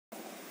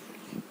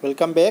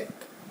Welcome back.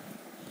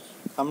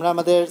 আমরা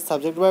আমাদের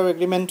subject verb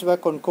agreement বা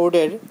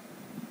কনকর্ডের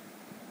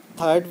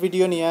থার্ড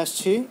ভিডিও নিয়ে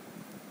আসছি।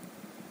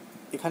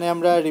 এখানে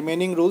আমরা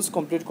রিমেনিং রুলস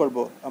কমপ্লিট করব।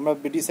 আমরা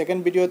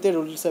সেকেন্ড ভিডিওতে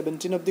রুল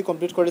 17 অবধি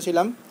কমপ্লিট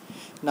করেছিলাম।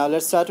 Now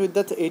let's start with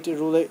the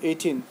rule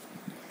 18.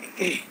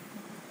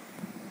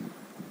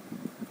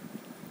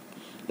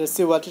 Let's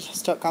see what it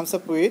comes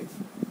up with.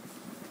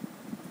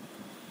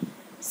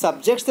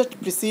 Subjects that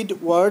precede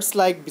words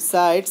like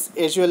besides,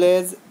 as well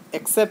as,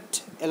 except,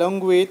 along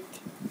with,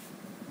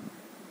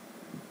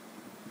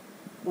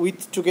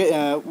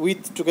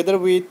 together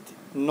with,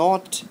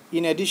 not,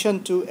 in addition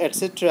to,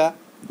 etc.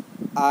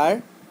 are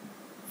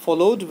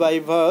followed by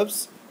verbs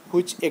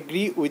which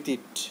agree with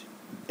it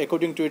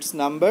according to its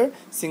number,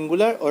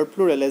 singular or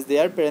plural, as they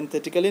are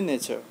parenthetical in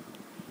nature.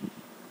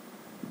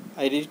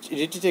 I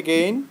read it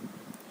again.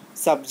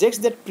 Subjects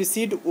that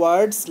precede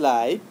words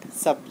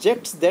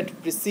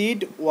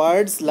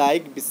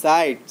like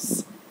besides,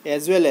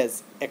 as well as,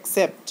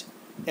 except,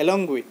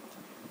 along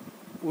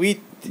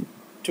with,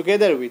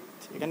 together with,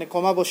 এখানে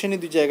কমা বসেনি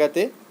দুই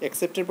জায়গাতে,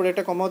 এক্সেপ্টের পরে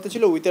একটা কমা হতে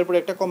ছিল, উইথের পরে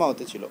একটা কমা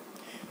হতে ছিল,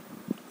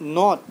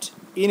 not,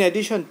 in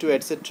addition to,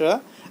 etc.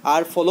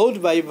 are followed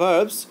by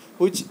verbs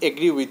which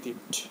agree with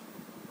it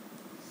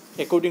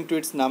according to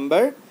its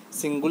number,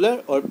 singular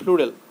or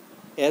plural,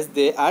 as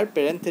they are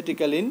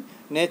parenthetical in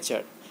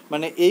nature.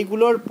 মানে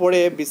এইগুলোর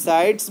পরে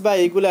বিসাইডস বা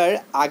এইগুলার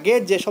আগে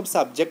যেসব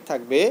সাবজেক্ট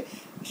থাকবে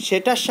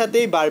সেটার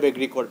সাথেই ভার্ব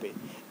এগ্রি করবে।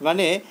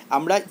 মানে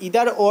আমরা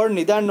ইদার ওর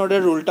নিদার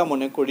নরের রুলটা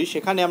মনে করি,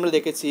 সেখানে আমরা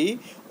দেখেছি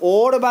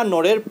ওর বা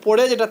নরের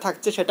পরে যেটা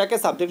থাকছে সেটাকে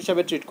সাবজেক্ট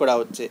হিসাবে ট্রিট করা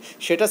হচ্ছে।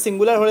 সেটা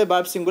সিঙ্গুলার হলে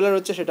ভার্ব সিঙ্গুলার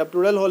হচ্ছে, সেটা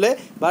প্লুরাল হলে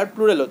ভার্ব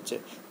প্লুরাল হচ্ছে।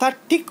 তার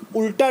ঠিক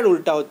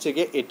উল্টা হচ্ছে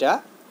গিয়ে এটা,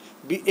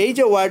 এই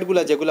যে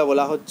ওয়ার্ডগুলো যেগুলো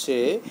বলা হচ্ছে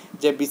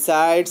যে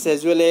besides, as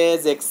well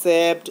as,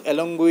 except,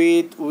 along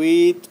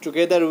with,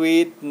 together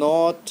with,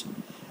 not,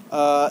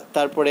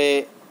 তারপরে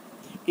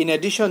ইন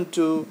অ্যাডিশন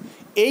টু,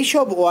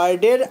 এইসব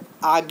ওয়ার্ডের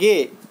আগে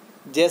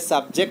যে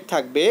সাবজেক্ট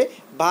থাকবে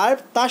ভার্ব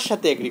তার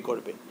সাথে এগ্রি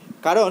করবে,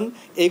 কারণ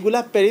এইগুলা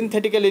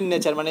প্যারেনথেটিক্যাল ইন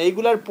নেচার। মানে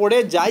এইগুলার পরে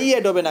যাই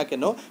অ্যাড হবে না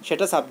কেন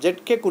সেটা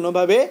সাবজেক্টকে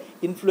কোনোভাবে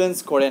ইনফ্লুয়েন্স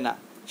করে না,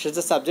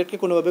 সেটা সাবজেক্টকে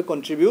কোনোভাবে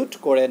কন্ট্রিবিউট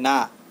করে না।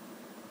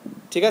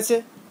 ঠিক আছে,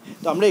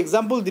 তো আমরা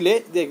এক্সাম্পল দিলে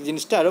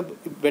জিনিসটা আরও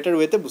বেটার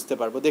ওয়েতে বুঝতে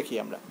পারবো। দেখি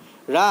আমরা,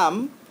 রাম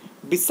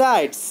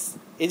বিসাইডস,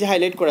 এই যে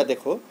হাইলাইট করা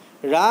দেখো,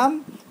 Ram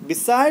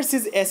besides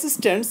his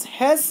assistants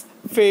has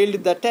failed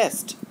the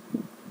test.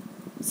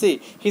 See,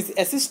 his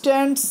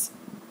assistants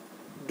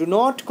do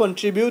not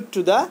contribute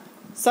to the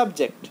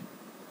subject.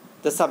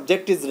 The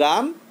subject is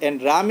Ram and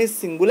Ram is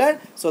singular,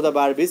 so the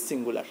verb is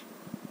singular.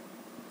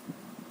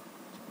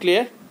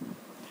 Clear?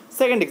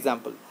 Second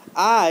example,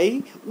 I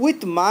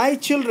with my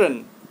children,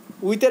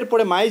 with er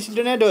pore my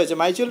children add hoyeche,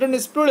 my children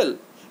is plural,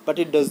 but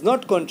it does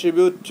not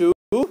contribute to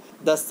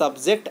the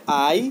subject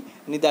I,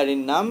 neither in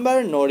number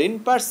nor in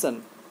person.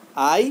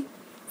 I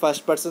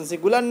first person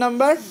singular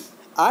number,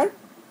 আর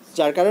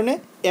যার কারণে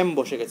M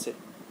বসে গেছে,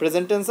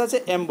 present tense আছে,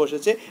 M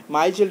বসেছে।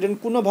 My children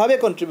কোনোভাবে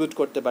contribute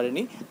করতে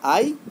পারেনি,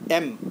 I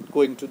am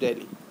going to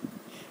Delhi.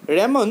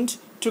 Raymond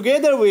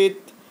together with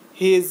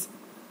his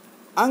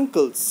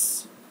uncle's,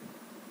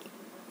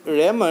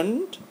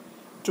 Raymond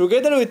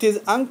together with his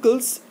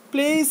uncle's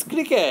place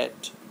cricket.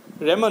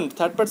 Raymond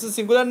third person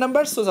singular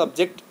number, so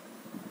subject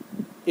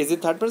is in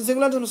third person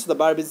singular, so the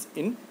verb is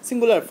in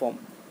singular form,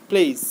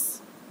 plays.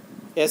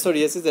 S or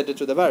yes is added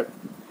to the verb.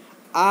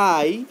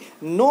 I,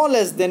 no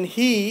less than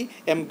he,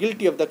 am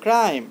guilty of the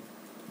crime.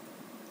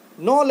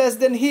 No less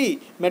than he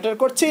matter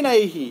করছে না,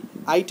 এই হি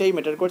আইটাই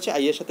matter করছে,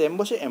 I এর সাথে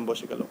M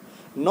বসে গেল।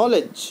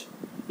 Knowledge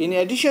in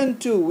addition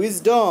to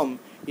wisdom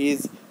is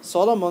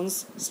Solomon's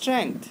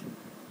strength.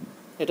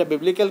 এটা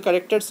biblical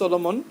character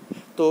Solomon,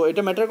 তো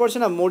এটা ম্যাটার করছে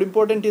না। More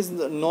important is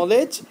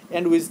knowledge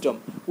and wisdom.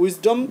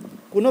 Wisdom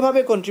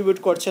কোনোভাবে কন্ট্রিবিউট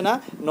করছে না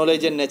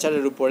নলেজের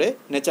নেচারের উপরে,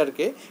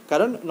 নেচারকে,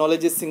 কারণ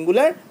নলেজ ইজ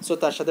সিঙ্গুলার, সো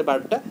তার সাথে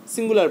ভার্বটা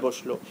সিঙ্গুলার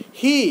বসলো।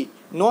 He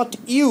not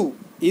you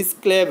is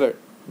clever,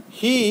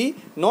 he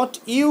not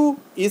you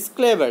is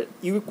clever,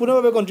 you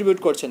কোনোভাবে কন্ট্রিবিউট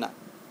করছে না,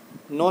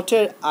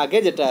 নটের আগে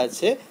যেটা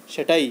আছে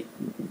সেটাই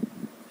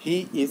he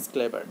is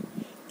clever.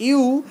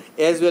 You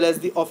as well as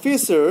the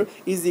officer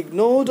is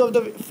ignored of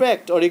the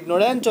fact or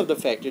ignorant of the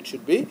fact, it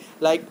should be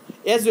like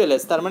as well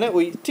as, তার মানে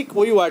ওই ঠিক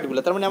ওই ওয়ার্ডগুলো,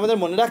 তার মানে আমাদের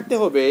মনে রাখতে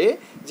হবে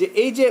যে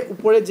এই যে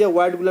উপরে যে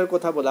ওয়ার্ডগুলোর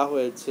কথা বলা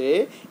হয়েছে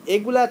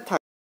এগুলা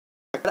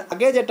থাকার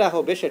আগে যেটা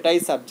হবে সেটাই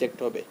সাবজেক্ট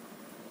হবে,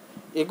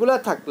 এগুলা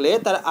থাকলে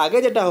তার আগে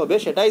যেটা হবে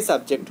সেটাই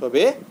সাবজেক্ট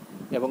হবে,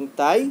 এবং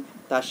তাই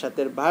তার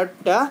সাথে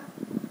ভার্বটা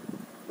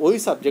ওই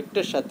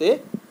সাবজেক্টের সাথে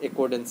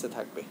অ্যাকর্ডেন্সে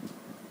থাকবে।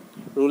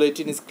 Rule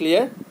 18 is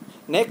clear.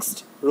 Next,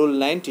 Rule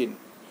 19.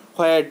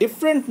 Where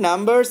different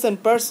numbers and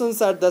persons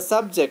are the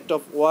subject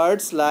of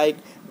words like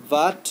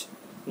but,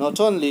 not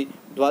only,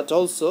 but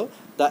also,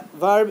 the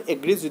verb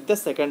agrees with the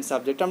second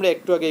subject. আমরা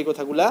একটু আগে এই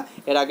কথাগুলা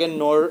এর আগে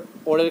নর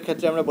ওরের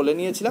ক্ষেত্রে আমরা বলে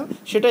নিয়েছিলাম,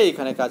 সেটাই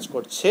এখানে কাজ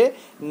করছে।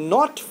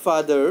 Not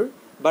father,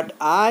 but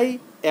I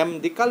am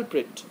the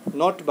culprit.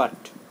 Not but.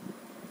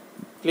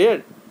 Clear?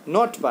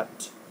 Not but.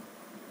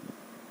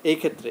 এই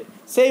ক্ষেত্রে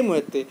Same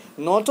way,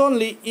 not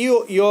only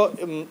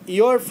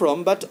you're from,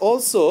 but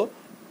also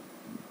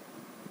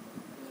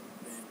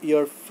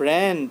your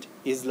friend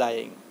is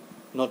lying.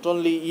 Not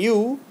only you,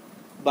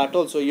 but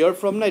also you're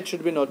from. It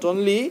should be not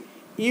only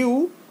you,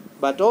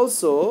 but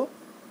also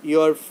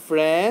your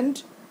friend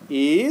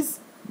is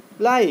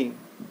lying.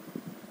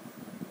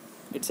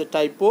 It's a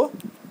typo.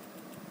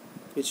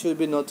 It should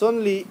be not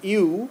only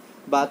you,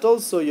 but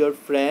also your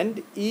friend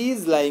is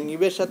lying.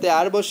 ইবের সাথে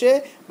আর বসে,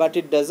 but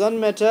it doesn't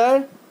matter.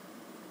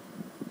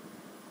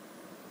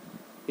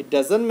 It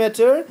doesn't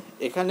matter.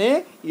 এখানে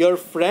your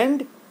friend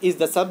is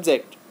the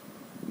subject.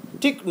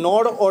 ঠিক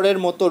নর অরের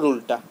মতো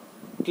রুলটা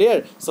clear.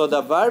 So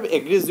the verb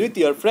agrees with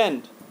your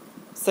friend,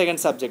 second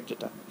subject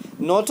এটা.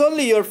 Not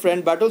only your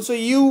friend but also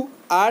you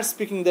R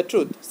speaking the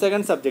truth,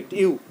 second subject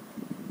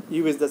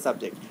you is the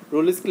subject.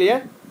 Rule is clear,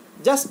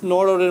 just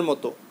নর অরের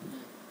মতো,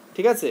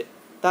 ঠিক আছে.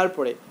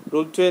 তারপরে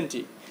rule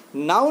 20,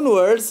 noun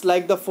words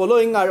like the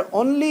following R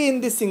only in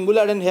the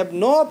singular and have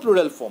no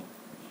plural form.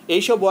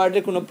 এইসব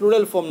ওয়ার্ডের কোনো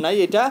plural form নাই.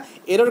 এটা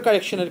এরর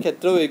কারেকশনের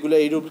ক্ষেত্রেও এগুলো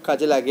এই রুল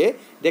কাজে লাগে.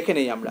 দেখে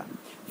নেই আমরা.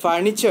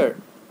 Furniture,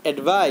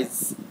 advice,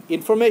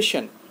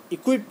 information,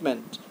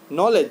 equipment,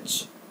 knowledge,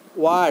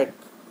 work,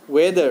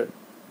 weather,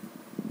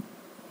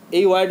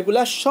 এই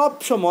ওয়ার্ডগুলা সব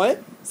সময়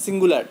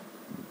সিঙ্গুলার,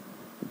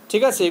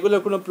 ঠিক আছে.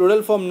 এগুলোর কোনো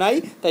প্লুরাল ফর্ম নাই,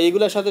 তাই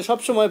এগুলোর সাথে সব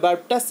সময়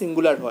ভার্বটা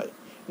সিঙ্গুলার হয়.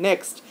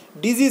 নেক্সট,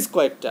 ডিজিজ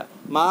কয়েকটা,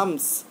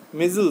 মামস,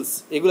 মিজলস,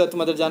 এগুলো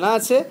তোমাদের জানা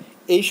আছে.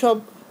 এইসব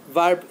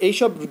ভার্ব,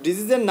 এইসব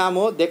ডিজিজের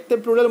নামও দেখতে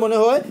প্লুরাল মনে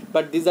হয়,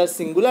 but these are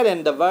singular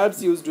and the verbs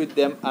used with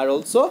them are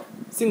also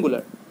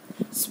singular.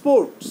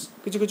 Sports,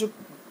 কিছু কিছু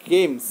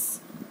গেমস,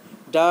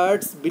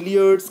 ডার্টস,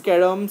 বিলিয়ার্ডস,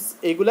 ক্যারমস,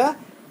 এগুলা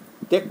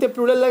দেখতে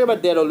প্লুরাল লাগে, but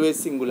they are always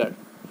singular.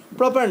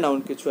 Proper noun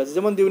কিছু আছে,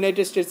 যেমন দি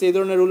ইউনাইটেড স্টেটস, এই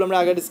ধরনের রুল আমরা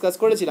আগে ডিসকাস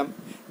করেছিলাম.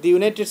 The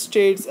United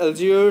states,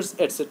 Algiers,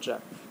 etcetera.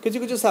 কিছু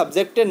কিছু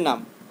সাবজেক্টের নাম,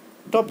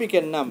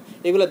 টপিকের নাম,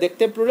 এগুলো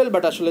দেখতে প্লুরাল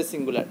বাট আসলে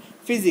singular.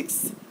 Physics,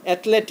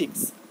 athletics,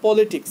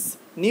 politics,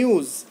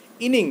 news,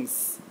 innings,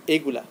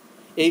 এইগুলা,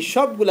 এই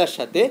সবগুলার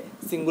সাথে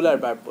সিঙ্গুলার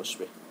ভার্ব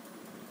বসবে.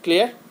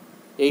 ক্লিয়ার?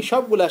 এই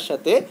সবগুলার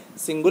সাথে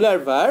সিঙ্গুলার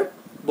ভার্ব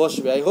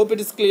বসবে. I hope it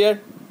is clear.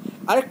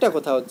 আরেকটা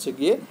কথা হচ্ছে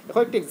গিয়ে,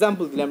 এখন একটা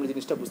এক্সাম্পল দিলে আমরা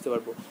জিনিসটা বুঝতে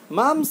পারবো.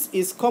 Mum's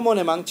is common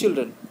among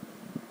children.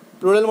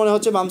 Plural মনে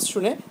হচ্ছে মামস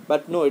শুনে,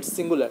 but no, it's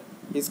singular.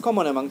 Is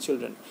common among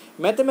children.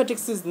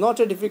 Mathematics is not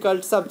a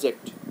difficult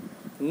subject.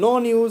 No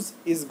news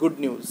is good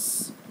news.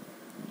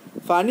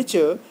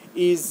 Furniture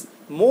is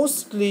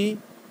mostly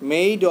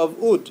made of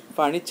wood.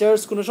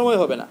 Furnitures কোনো সময়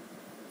হবে না.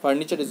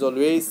 Furniture is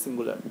always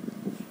singular.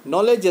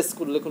 Knowledge S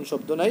করলে কোনো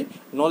শব্দ নাই.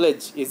 Knowledge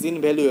is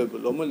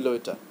invaluable, অমূল্য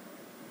এটা.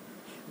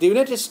 The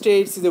United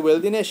States is a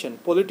wealthy nation.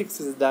 Politics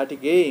is a dirty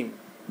game.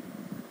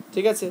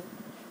 ঠিক আছে.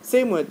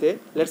 Same way,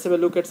 let's have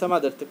a look at some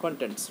other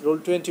contents.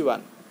 Rule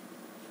 21.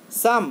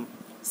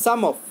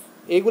 Some of,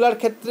 এইগুলার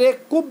ক্ষেত্রে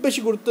খুব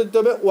বেশি গুরুত্ব দিতে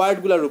হবে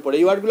ওয়ার্ডগুলোর উপরে.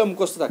 এই ওয়ার্ডগুলো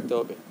মুখস্থ থাকতে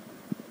হবে.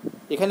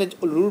 এখানে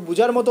রুল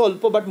বোঝার মতো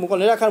অল্প, বাট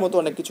মনে রাখার মতো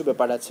অনেক কিছু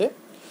ব্যাপার আছে.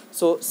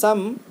 So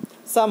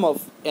some of,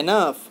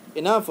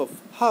 enough of,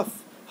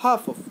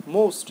 half of,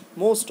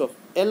 most of,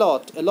 a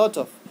lot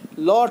of,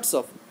 lots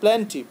of,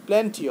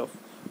 plenty of,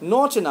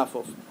 not enough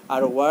of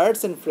are words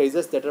and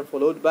phrases that are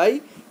followed by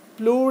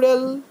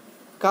plural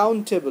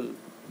countable,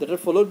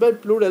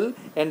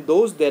 and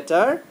those that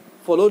are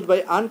followed by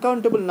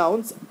uncountable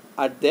nouns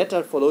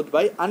are followed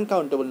by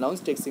uncountable nouns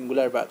take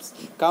singular verbs.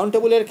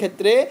 countable এর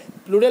ক্ষেত্রে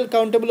plural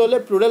countable হলে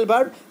plural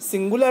verb,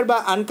 singular বা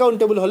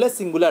uncountable হলে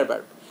singular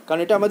verb.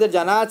 কারণ এটা আমাদের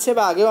জানা আছে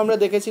বা আগেও আমরা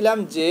দেখেছিলাম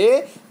যে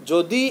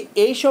যদি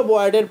এইসব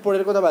ওয়ার্ডের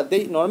পরের কথা বাদ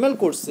দেই, নর্মাল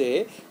কোর্সে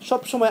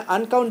সবসময়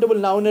আনকাউন্টেবল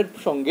নাউনের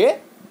সঙ্গে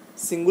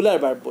সিঙ্গুলার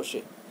ভার্ব বসে,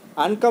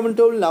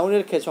 আনকাউন্টেবল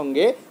নাউনের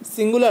সঙ্গে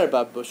সিঙ্গুলার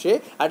ভার্ব বসে.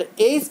 আর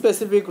এই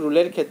স্পেসিফিক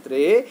রুলের ক্ষেত্রে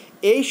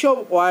এইসব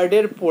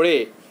ওয়ার্ডের পরে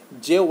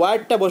যে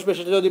ওয়ার্ডটা বসবে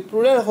সেটা যদি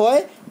প্লুরাল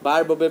হয়,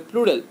 ভার্ব হবে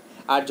প্লুরাল.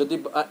 আর যদি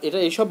এটা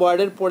এইসব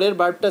ওয়ার্ডের পরের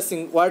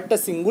ওয়ার্ডটা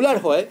সিঙ্গুলার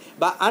হয়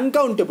বা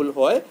আনকাউন্টেবল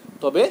হয়,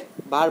 তবে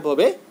ভার্ব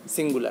হবে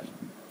সিঙ্গুলার.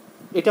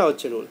 এটা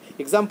হচ্ছে রুল.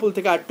 এক্সাম্পল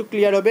থেকে আরেকটু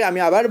ক্লিয়ার হবে. আমি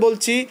আবার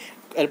বলছি,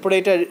 এরপরে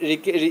এটা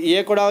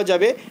করাও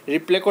যাবে,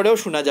 রিপ্লে করেও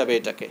শোনা যাবে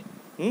এটাকে.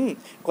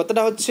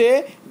 কথাটা হচ্ছে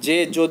যে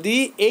যদি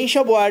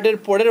এইসব ওয়ার্ডের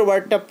পরের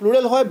ওয়ার্ডটা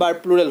প্লুরাল হয়, ভার্ব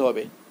প্লুরাল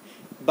হবে,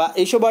 বা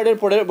এইসব ওয়ার্ডের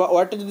পরের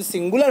ওয়ার্ডটা যদি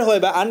সিঙ্গুলার হয়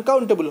বা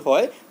আনকাউন্টেবল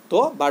হয়, তো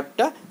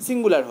ভার্বটা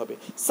সিঙ্গুলার হবে.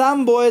 Some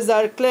boys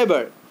R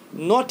clever,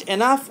 not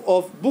enough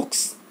of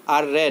books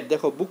are red.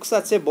 দেখো, বুকস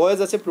আছে, বয়েজ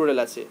আছে, প্লুরাল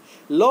আছে.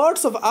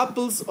 Lots of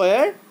apples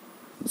war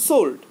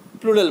sold,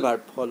 plural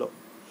verb হলো.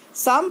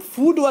 সাম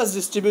ফুড ওয়াজ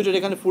ডিস্ট্রিবিউটেড,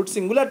 এখানে ফুড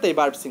সিঙ্গুলার, তাই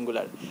verb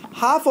singular.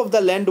 Half of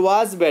the land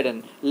was Baden,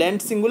 land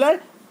singular,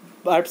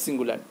 verb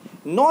singular.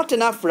 Not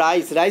enough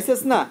rice,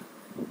 rises না,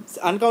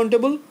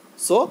 uncountable,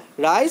 so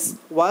rice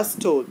was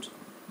stored.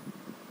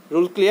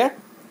 Rule clear?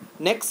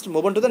 Next,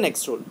 move on to the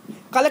next rule.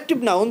 Collective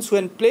nouns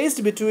when placed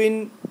between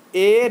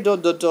a ...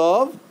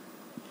 of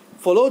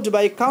followed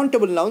by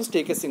countable nouns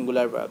take a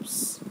singular verbs.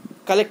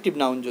 Collective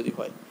noun যদি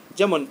হয়,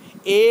 যেমন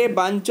a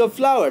bunch of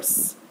flowers,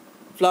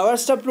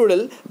 ফ্লাওয়ার্সটা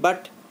plural, but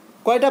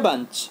কয়টা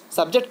bunch?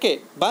 সাবজেক্টকে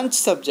bunch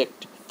subject,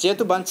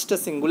 যেহেতু বাঞ্চটা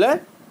singular,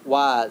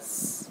 was.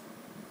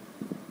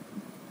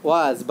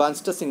 Was,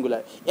 bunchটা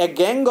singular. A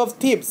gang of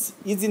thieves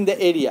is in the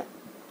area.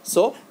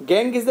 So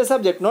gang is the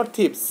subject, not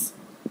thieves.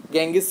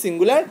 Gang is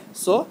singular,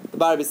 so the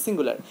verb is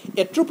singular.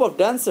 A troop of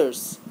dancers,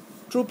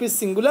 troop is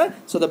singular,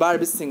 so the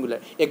verb is singular.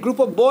 A group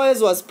of boys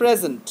was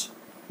present.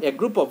 A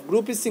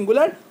group is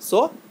singular, so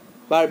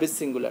verb is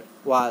singular.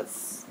 Was.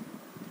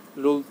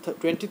 Rule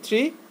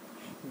 23.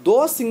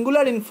 Though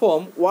singular in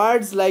form,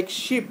 words like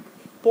sheep,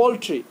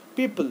 poultry,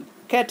 people,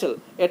 cattle,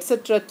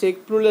 etc. take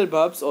plural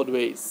verbs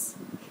always.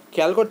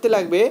 খেয়াল করতে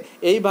লাগবে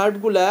এই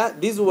ভার্বগুলা,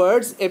 these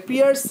words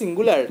appear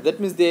singular, that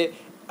means they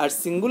are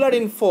singular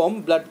in form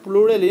but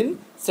plural in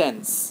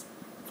sense.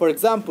 For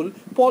example,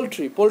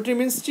 poultry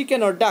means chicken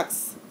or ducks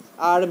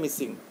are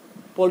missing.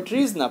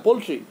 Poultry is na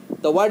poultry,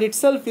 the word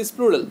itself is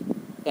plural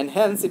and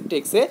hence it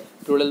takes a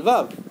plural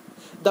verb.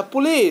 The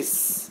police,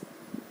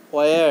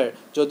 where,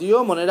 যদিও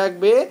মনে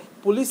রাখবে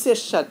পুলিশের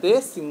সাথে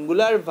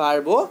singular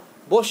ভার্বও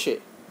বসে,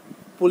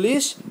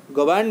 police,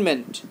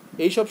 government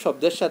এইসব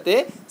শব্দের সাথে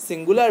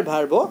singular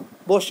ভার্বও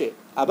বসে,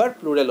 আবার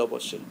প্লুরালও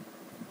বসে।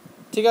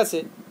 ঠিক আছে,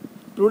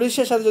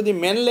 পুলিশের সাথে যদি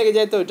ম্যান লেগে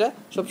যায় তো এটা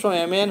সবসময়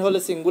এমএন হলে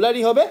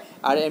সিঙ্গুলারই হবে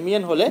আর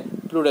এমএন হলে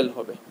প্লুরাল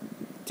হবে।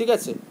 ঠিক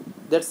আছে,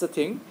 দ্যাটস দ্য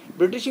থিং।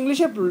 ব্রিটিশ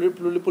ইংলিশে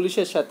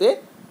পুলিশের সাথে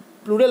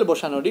প্লুরাল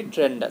বসানোরই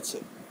ট্রেন্ড আছে।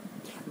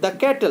 The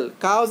cattle,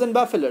 cows and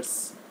buffaloes,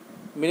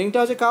 মিনিংটা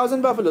হচ্ছে cows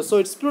and buffalo, so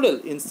it's plural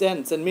in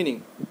sense and meaning,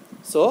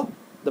 so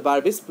the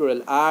verb is plural.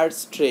 R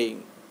straying,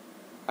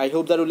 I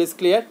hope the rule is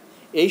clear.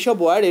 এইসব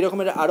word,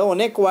 এরকমের আরও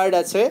অনেক word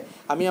আছে,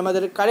 আমি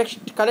আমাদের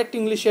কারেক্ট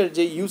ইংলিশের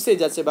যে ইউসেজ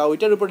আছে বা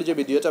ওইটার উপরে যে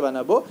ভিডিওটা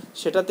বানাবো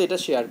সেটাতে এটা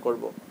শেয়ার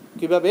করব,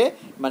 কীভাবে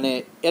মানে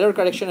এরর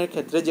কারেকশনের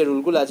ক্ষেত্রে যে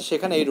রুলগুলো আছে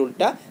সেখানে এই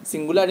রুলটা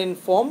singular in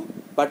form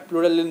but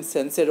plural in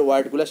সেন্সের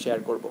ওয়ার্ডগুলো শেয়ার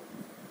করব।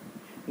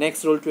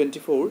 Next rule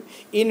 24.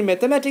 In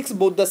mathematics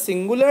both the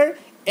singular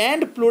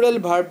and plural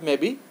verb may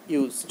be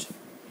used.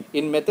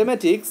 In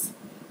mathematics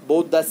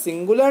both the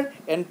singular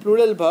and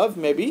plural verb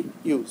may be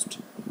used.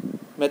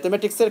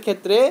 ম্যাথামেটিক্সের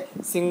ক্ষেত্রে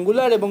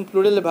singular এবং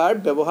plural verb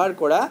ব্যবহার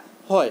করা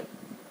হয়,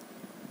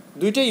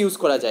 দুইটাই use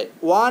করা যায়।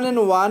 1 and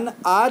 1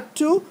 are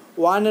to,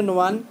 1 and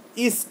 1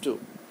 is to.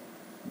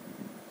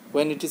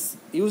 When it is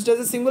used as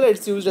a singular,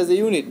 it's used as a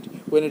unit.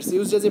 When it's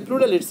used as a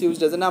plural, it's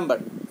used as a number,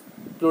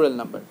 plural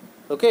number.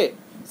 Okay,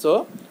 so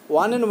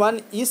 1 and 1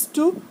 is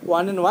to,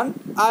 1 and 1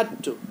 are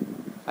to.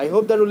 I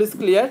hope the rule is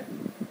clear.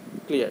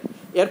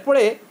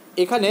 এরপরে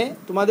এখানে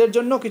তোমাদের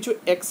জন্য কিছু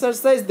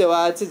exercise দেওয়া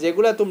আছে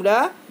যেগুলো তোমরা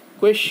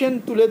question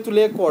তুলে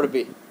তুলে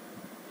করবে।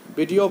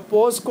 ভিডিও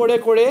পজ করে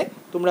করে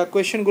তোমরা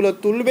কোয়েশ্চেনগুলো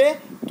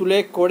তুলে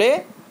করে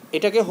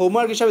এটাকে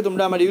হোমওয়ার্ক হিসাবে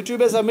তোমরা আমার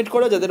ইউটিউবে সাবমিট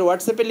করো, যাদের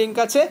হোয়াটসঅ্যাপে লিঙ্ক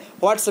আছে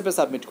হোয়াটসঅ্যাপে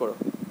সাবমিট করো।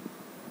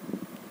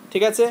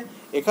 ঠিক আছে,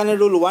 এখানে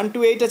রুল 1 to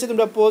 8 আছে,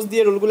 তোমরা পোজ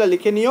দিয়ে রুলগুলো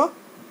লিখে নিও।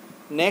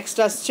 নেক্সট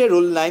আসছে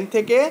রুল 9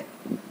 থেকে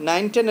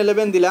 9, 10,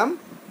 11 দিলাম,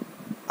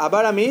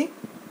 আবার আমি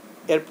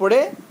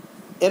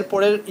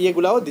এরপরের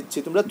ইয়েগুলাও দিচ্ছি,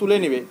 তোমরা তুলে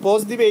নিবে, পোজ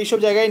দিবে, এইসব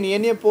জায়গায়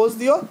নিয়ে পোজ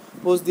দিও,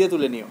 পোজ দিয়ে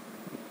তুলে নিও,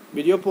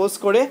 ভিডিও পোজ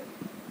করে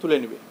তুলে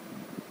নিবে।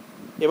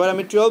 এবার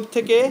আমি 12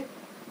 থেকে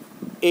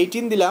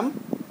 18 দিলাম,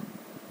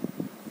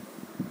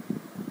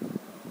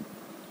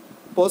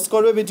 পোজ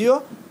করবে, ভিডিও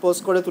পোজ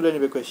করে তুলে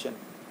নেবে কোয়েশ্চেন।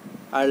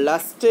 আর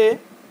লাস্টে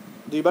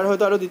দুইবার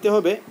হয়তো আরও দিতে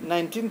হবে,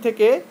 19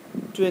 থেকে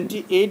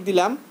 28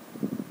 দিলাম,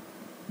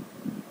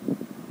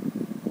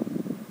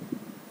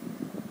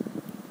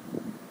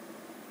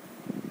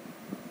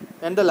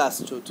 অ্যান্ড দ্য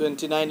লাস্ট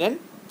 29 and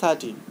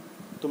 30।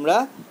 তোমরা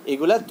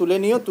এগুলা তুলে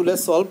নিও, তুলে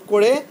সলভ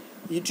করে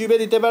ইউটিউবে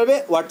দিতে পারবে,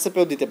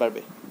 হোয়াটসঅ্যাপেও দিতে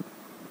পারবে।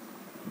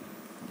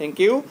 Thank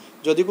you.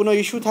 যদি কোনো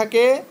ইস্যু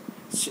থাকে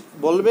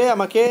বলবে,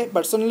 আমাকে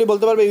পার্সোনালি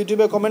বলতে পারবে,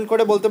 ইউটিউবে কমেন্ট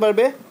করে বলতে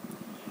পারবে,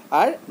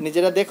 আর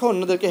নিজেরা দেখো,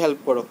 অন্যদেরকে হেল্প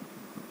করো।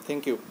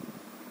 Thank you.